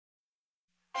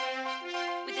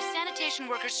sanitation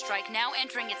workers' strike now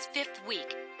entering its 5th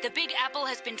week. The Big Apple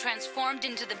has been transformed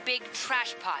into the big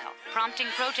trash pile, prompting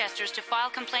protesters to file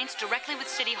complaints directly with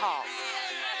City Hall.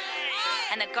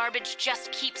 And the garbage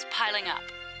just keeps piling up.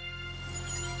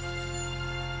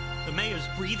 The mayor's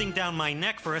breathing down my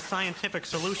neck for a scientific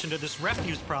solution to this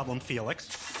refuse problem, Felix.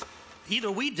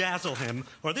 Either we dazzle him,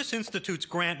 or this institute's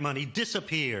grant money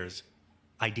disappears.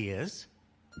 Ideas?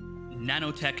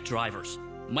 Nanotech drivers.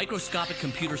 Microscopic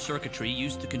computer circuitry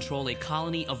used to control a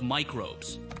colony of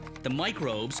microbes. The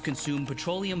microbes consume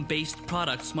petroleum-based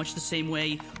products much the same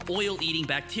way oil-eating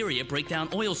bacteria break down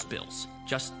oil spills,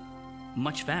 just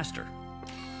much faster.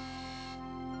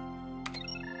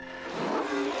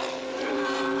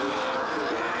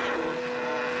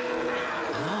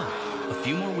 A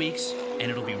few more weeks, and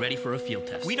it'll be ready for a field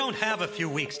test. We don't have a few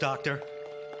weeks, Doctor.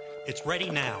 It's ready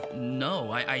now.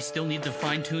 No, I still need to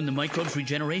fine-tune the microbes'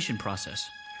 regeneration process.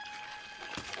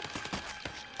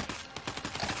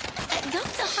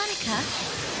 Dr. Hanukkah?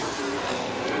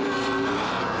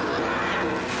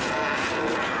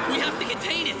 We have to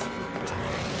contain it!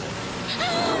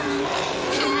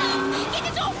 Get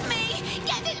it off me!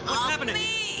 Get it What's off happening?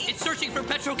 me! It's searching for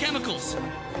petrochemicals!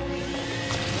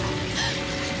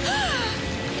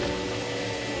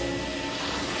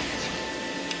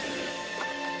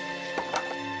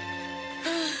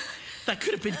 That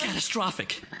could have been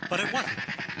catastrophic. But it wasn't.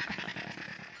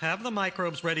 Have the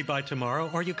microbes ready by tomorrow,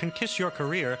 or you can kiss your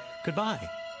career goodbye.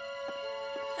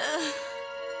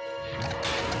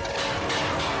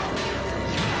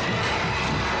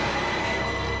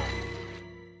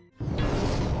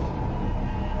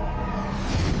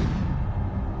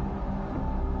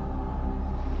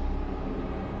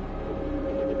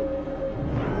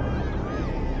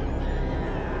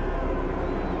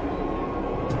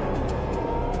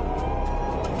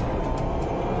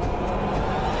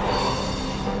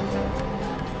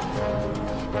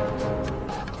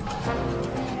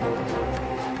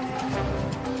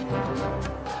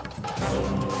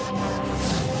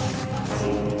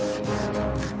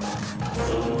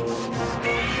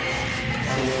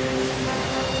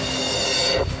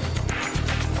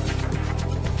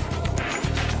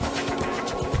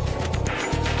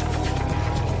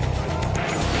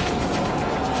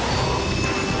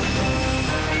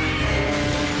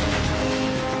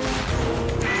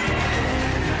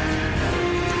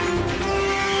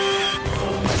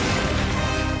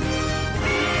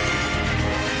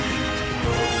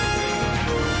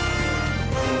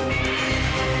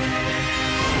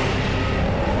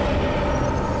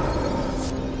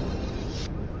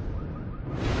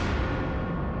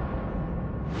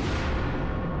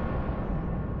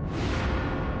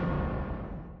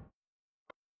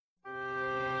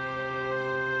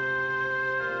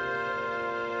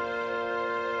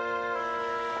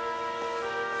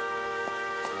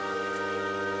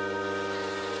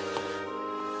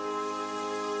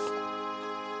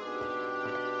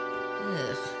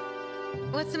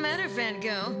 What's the matter, Van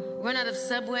Gogh? Run out of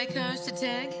subway cars to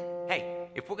tag? Hey,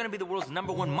 if we're gonna be the world's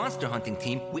 #1 monster hunting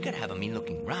team, we gotta have a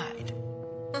mean-looking ride.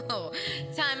 Oh,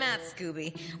 time out,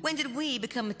 Scooby. When did we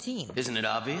become a team? Isn't it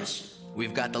obvious?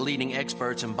 We've got the leading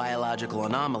experts in biological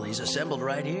anomalies assembled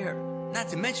right here. Not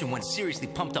to mention one seriously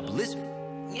pumped-up lizard.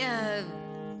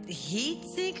 Heat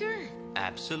Seeker?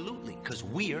 Absolutely, because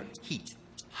we're HEAT.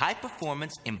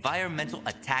 High-performance environmental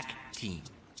attack team.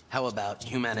 How about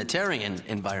humanitarian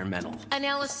environmental?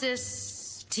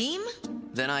 Analysis team?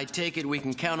 Then I take it we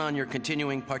can count on your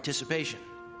continuing participation.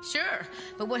 Sure,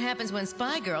 but what happens when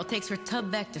Spy Girl takes her tub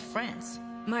back to France?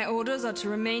 My orders are to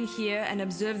remain here and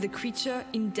observe the creature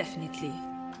indefinitely.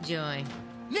 Joy.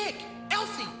 Nick!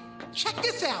 Elsie! Check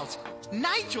this out!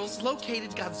 Nigel's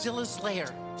located Godzilla's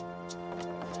lair.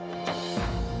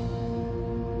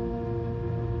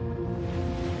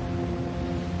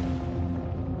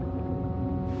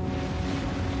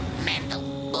 Mental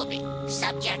booby.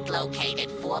 Subject located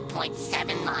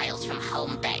 4.7 miles from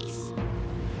home base.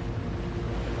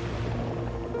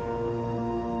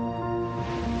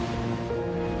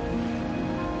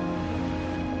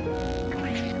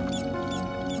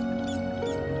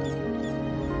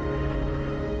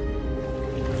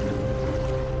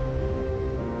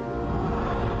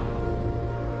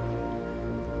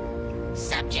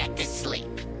 Subject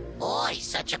asleep. Oi,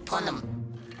 such a punum.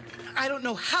 I don't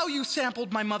know how you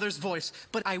sampled my mother's voice,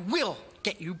 but I will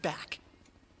get you back.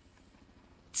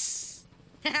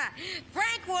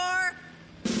 Frank War!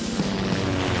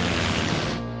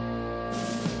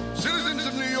 Citizens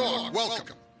of New York,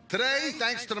 welcome. Today,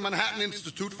 thanks to the Manhattan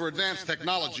Institute for Advanced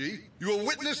Technology, you will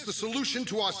witness the solution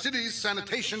to our city's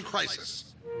sanitation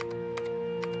crisis.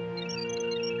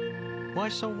 Why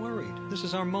so worried? This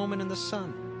is our moment in the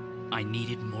sun. I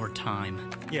needed more time.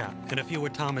 Yeah, and if you were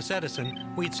Thomas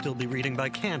Edison, we'd still be reading by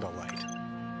candlelight.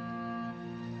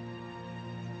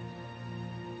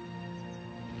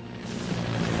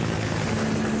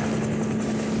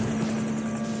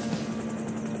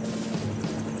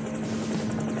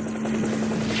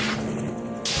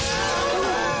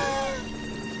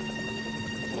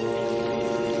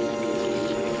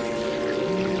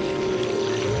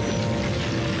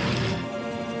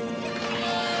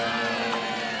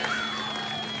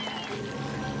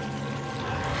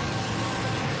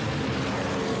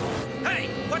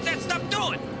 What's that stuff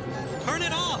doing? Turn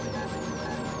it off!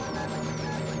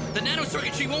 The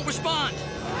nanocircuitry won't respond!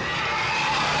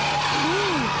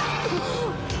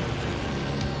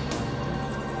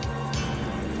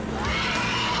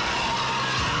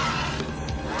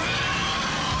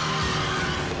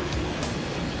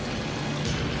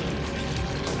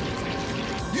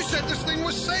 You said this thing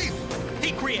was safe!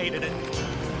 He created it.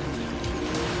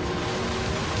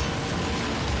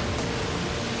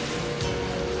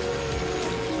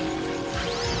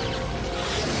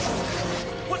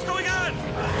 What's going on?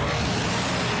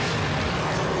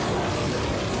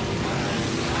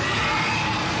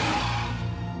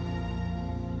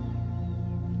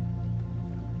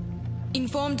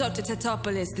 Inform Dr.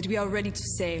 Tatopoulos that we are ready to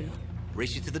sail.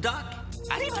 Race you to the dock.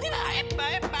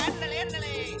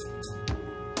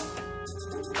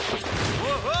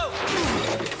 Whoa,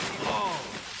 whoa!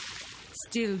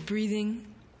 Still breathing?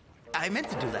 I meant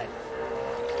to do that.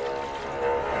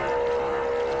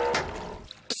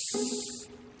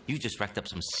 You just racked up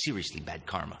some seriously bad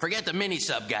karma. Forget the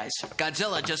mini-sub, guys.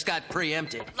 Godzilla just got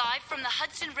preempted. Live from the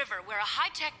Hudson River, where a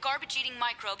high-tech garbage-eating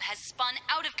microbe has spun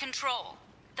out of control.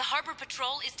 The Harbor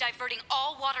Patrol is diverting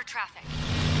all water traffic.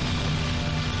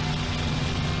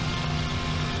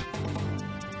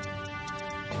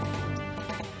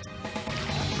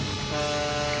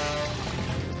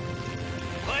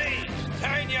 Please,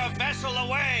 turn your vessel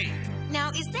away!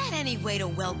 Now, is that any way to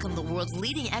welcome the world's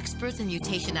leading experts in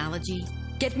mutationology?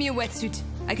 Get me a wetsuit.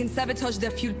 I can sabotage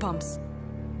their fuel pumps.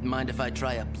 Mind if I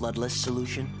try a bloodless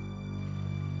solution?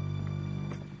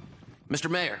 Mr.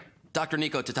 Mayor, Dr.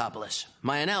 Nico Tatopoulos,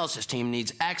 my analysis team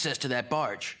needs access to that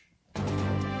barge.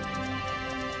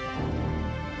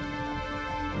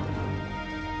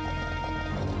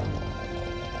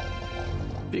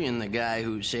 Being the guy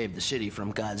who saved the city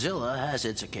from Godzilla has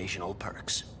its occasional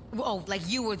perks. Oh, like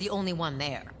you were the only one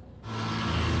there.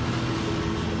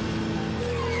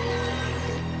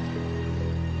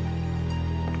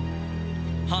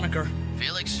 Honecker.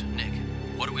 Felix, Nick,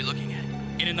 what are we looking at?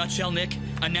 In a nutshell, Nick,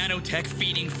 a nanotech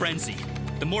feeding frenzy.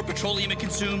 The more petroleum it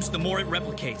consumes, the more it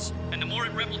replicates. And the more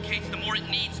it replicates, the more it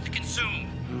needs to consume.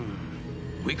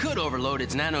 We could overload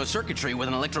its nanocircuitry with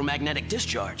an electromagnetic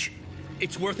discharge.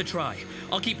 It's worth a try.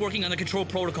 I'll keep working on the control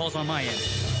protocols on my end.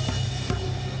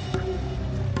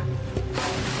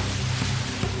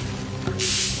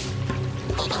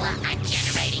 Godzilla, I'm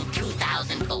generating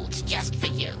 2,000 volts just for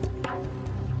you.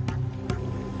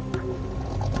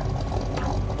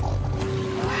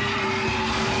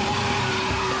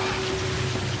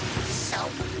 So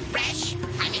fresh,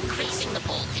 I'm increasing the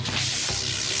voltage.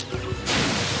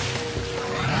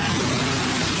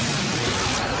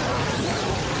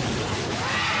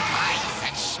 Why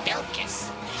such spilkers?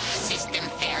 System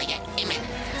failure imminent.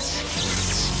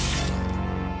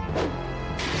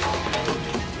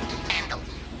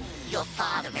 Your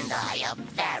father and I are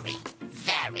very,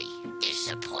 very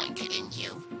disappointed in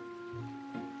you.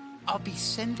 I'll be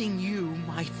sending you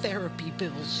my therapy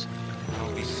bills.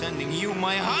 I'll be sending you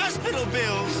my hospital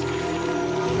bills!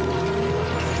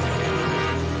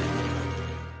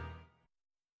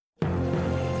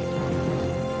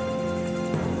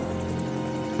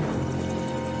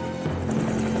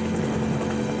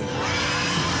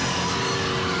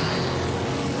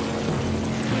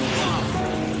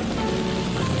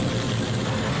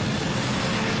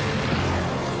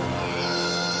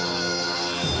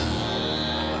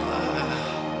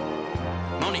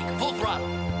 Monique, full throttle.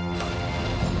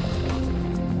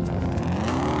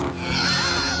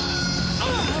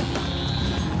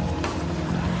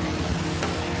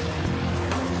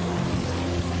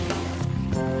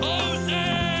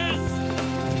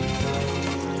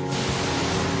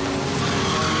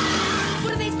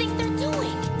 What do they think they're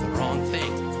doing? The wrong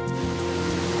thing.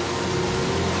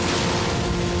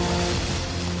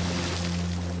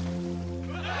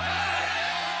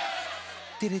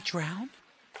 Did it drown?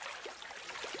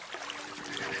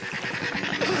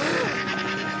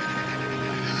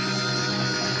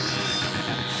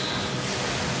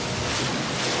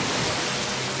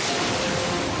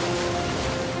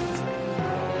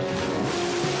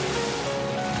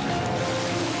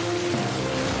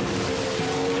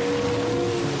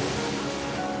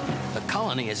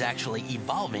 colony is actually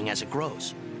evolving as it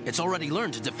grows. It's already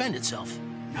learned to defend itself.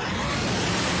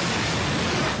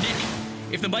 Nick,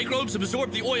 if the microbes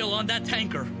absorb the oil on that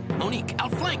tanker... Monique,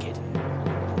 outflank it!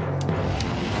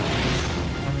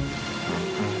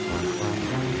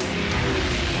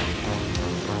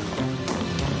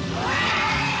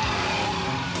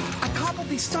 I cobbled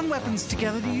these stun weapons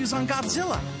together to use on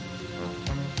Godzilla.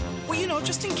 Well, you know,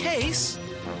 just in case.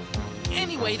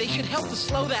 Anyway, they should help to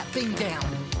slow that thing down.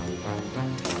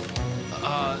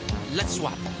 Let's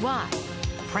swap. Why?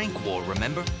 Prank war,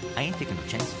 remember? I ain't taking no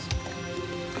chances.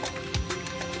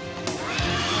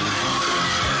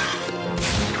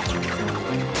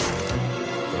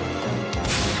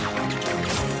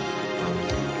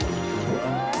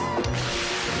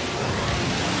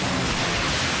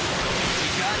 We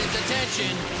got its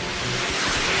attention.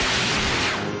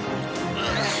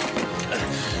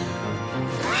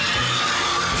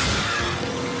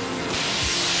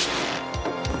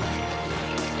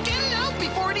 Get it out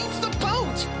before it eats the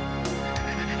boat!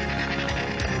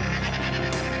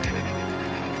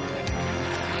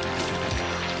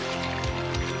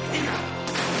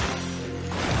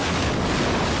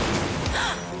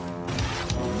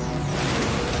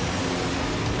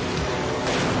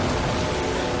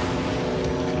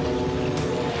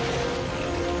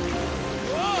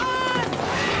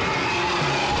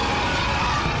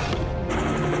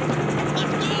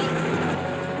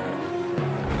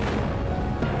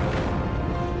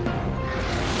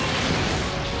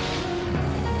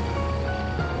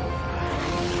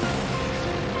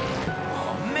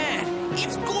 Oh, man,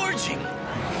 it's gorging!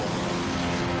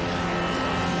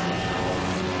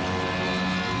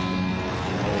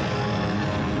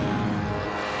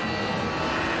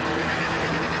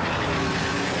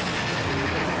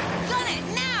 Gun it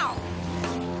now!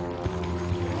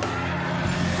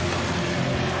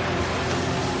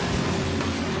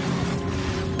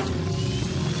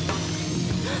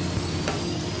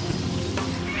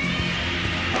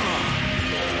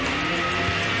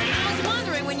 I was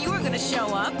wondering when you were gonna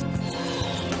show up.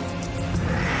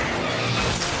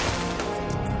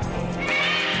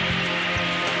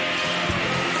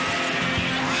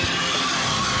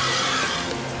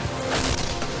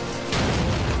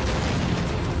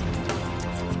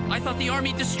 I thought the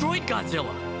army destroyed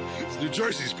Godzilla. It's New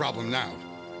Jersey's problem now.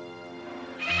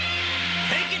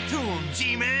 Take it to him,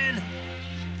 G-Man!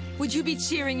 Would you be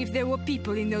cheering if there were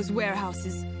people in those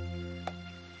warehouses?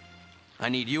 I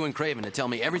need you and Craven to tell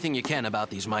me everything you can about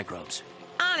these microbes.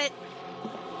 On it.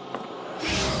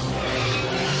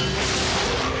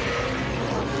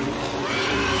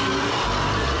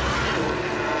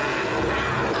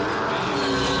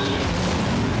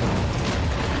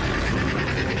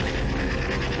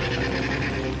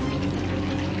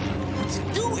 What's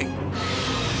it doing?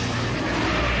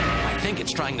 I think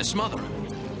it's trying to smother him.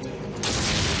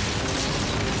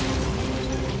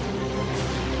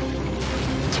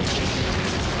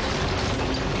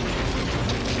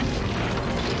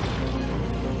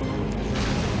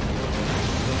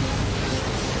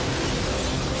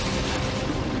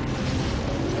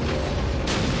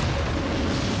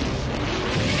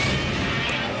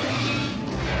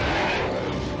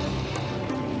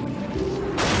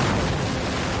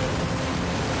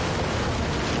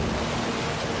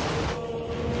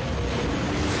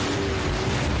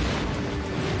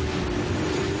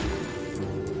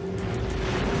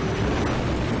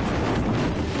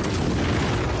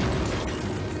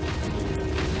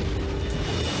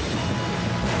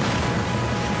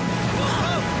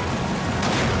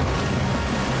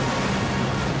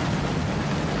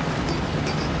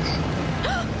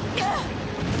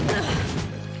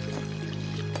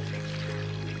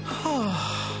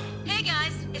 Hey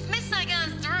guys, if Miss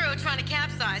Saigon's through trying to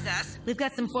capsize us, we've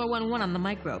got some 411 on the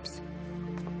microbes.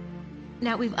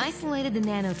 Now we've isolated the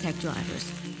nanotech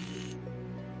drivers.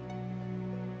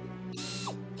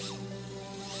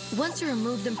 Once you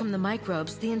remove them from the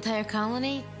microbes, the entire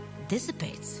colony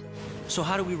dissipates. So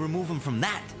how do we remove him from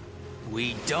that?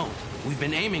 We don't. We've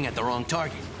been aiming at the wrong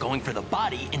target, going for the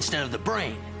body instead of the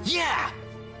brain. Yeah!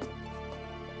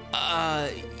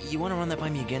 You wanna run that by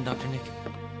me again, Dr. Nick?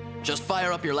 Just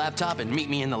fire up your laptop and meet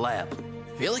me in the lab.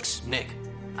 Felix, Nick,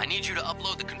 I need you to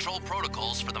upload the control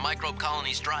protocols for the microbe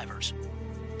colony's drivers.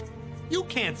 You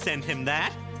can't send him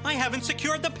that. I haven't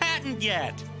secured the patent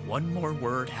yet. One more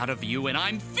word out of you and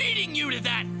I'm feeding you to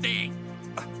that thing!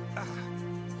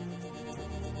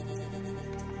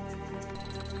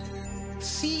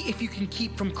 See if you can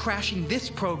keep from crashing this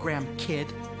program,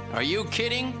 kid. Are you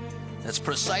kidding? That's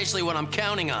precisely what I'm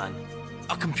counting on.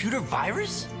 A computer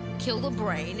virus? Kill the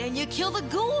brain and you kill the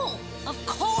ghoul. Of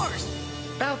course.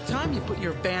 About time you put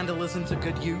your vandalism to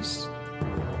good use.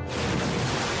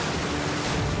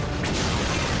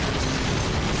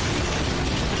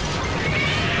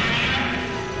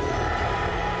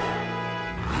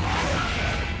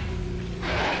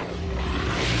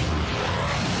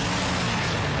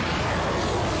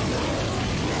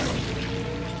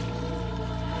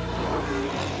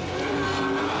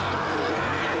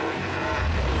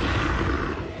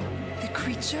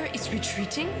 creature is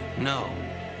retreating? No.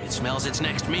 It smells its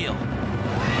next meal.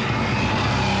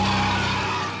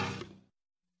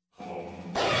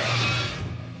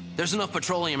 There's enough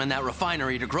petroleum in that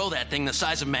refinery to grow that thing the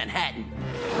size of Manhattan.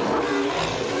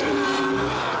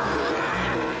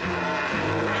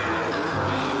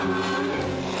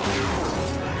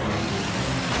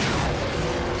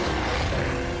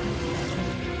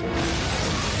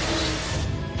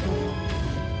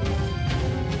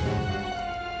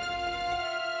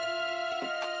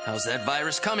 How's that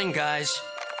virus coming, guys?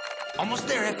 Almost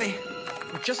there, Effie.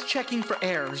 We're just checking for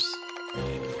errors.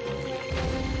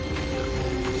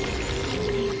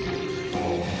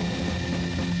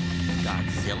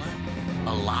 Godzilla?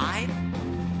 Alive?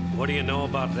 What do you know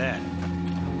about that?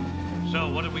 So,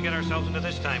 what did we get ourselves into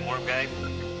this time, Worm Guy?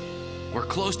 We're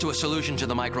close to a solution to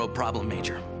the microbe problem,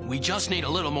 Major. We just need a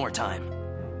little more time.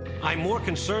 I'm more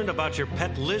concerned about your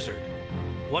pet lizard.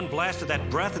 One blast of that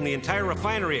breath and the entire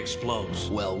refinery explodes.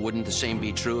 Well, wouldn't the same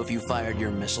be true if you fired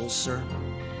your missiles, sir?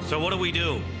 So what do we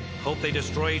do? Hope they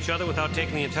destroy each other without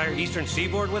taking the entire eastern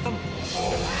seaboard with them?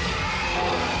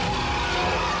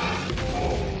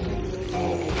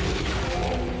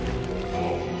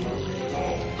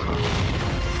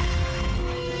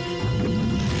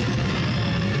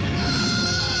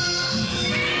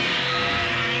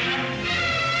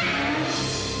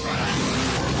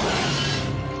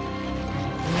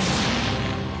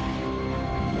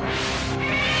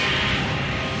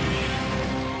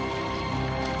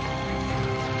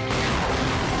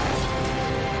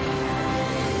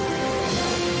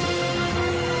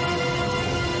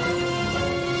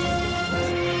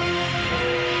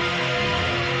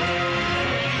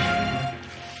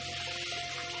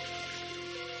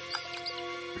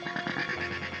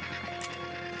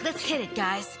 Let's hit it,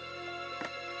 guys.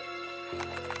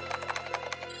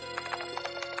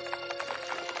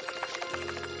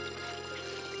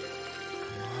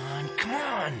 Come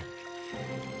on.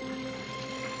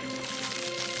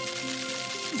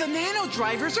 The nano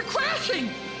drivers are crashing!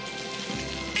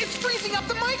 It's freezing up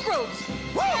the microbes!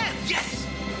 Woo! Yes!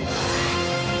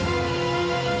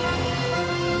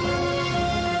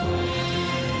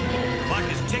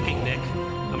 Clock is ticking, Nick.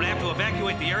 I'm gonna have to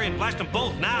evacuate the area and blast them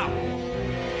both now.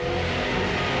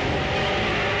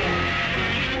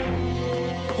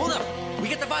 Hold up! We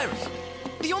get the virus.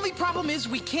 The only problem is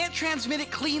we can't transmit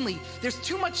it cleanly. There's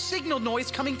too much signal noise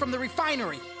coming from the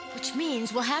refinery. Which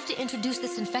means we'll have to introduce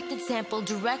this infected sample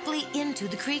directly into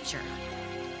the creature.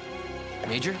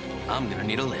 Major, I'm gonna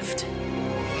need a lift.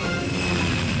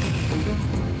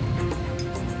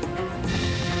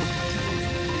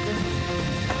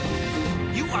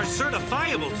 You are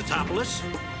certifiable, Totopoulos.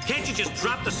 Can't you just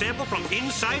drop the sample from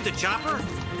inside the chopper?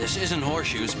 This isn't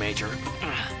horseshoes, Major.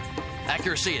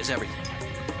 Accuracy is everything.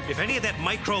 If any of that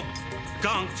microbe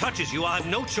gunk touches you, I'll have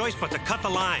no choice but to cut the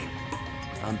line.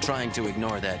 I'm trying to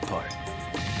ignore that part.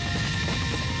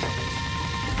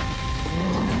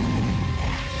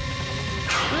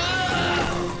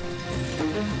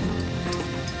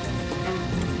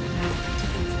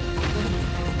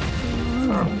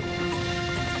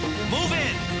 Move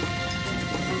in!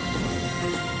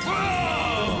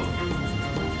 Whoa!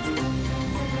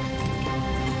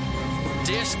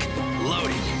 Disc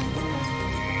loading.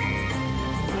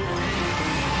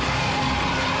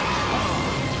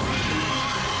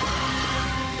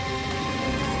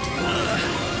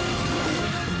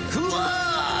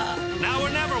 Now or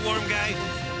never, Worm Guy.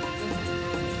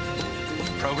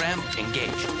 Program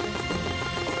engaged.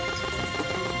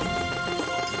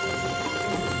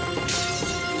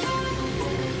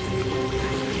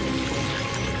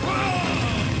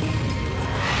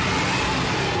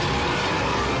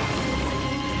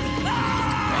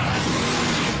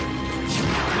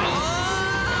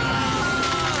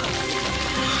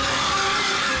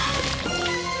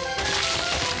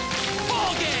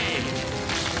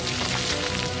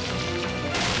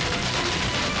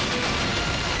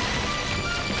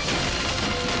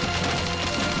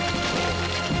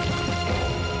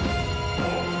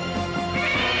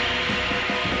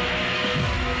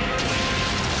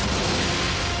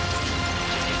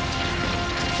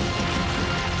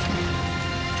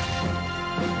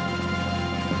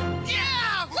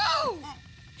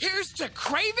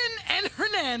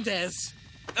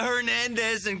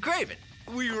 Hernandez and Craven.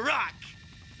 We rock.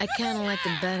 I kind of liked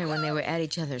them better when they were at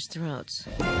each other's throats.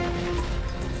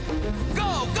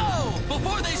 Go, go!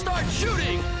 Before they start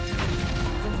shooting!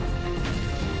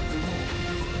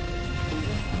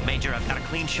 Major, I've got a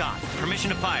clean shot. Permission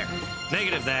to fire.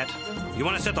 Negative that. You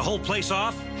want to set the whole place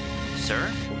off?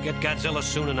 Sir? We'll get Godzilla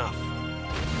soon enough.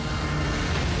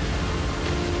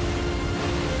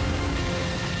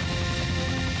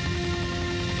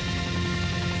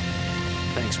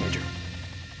 Thanks, Major.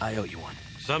 I owe you one.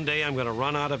 Someday I'm gonna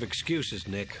run out of excuses,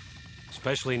 Nick.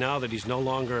 Especially now that he's no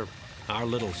longer our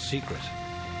little secret.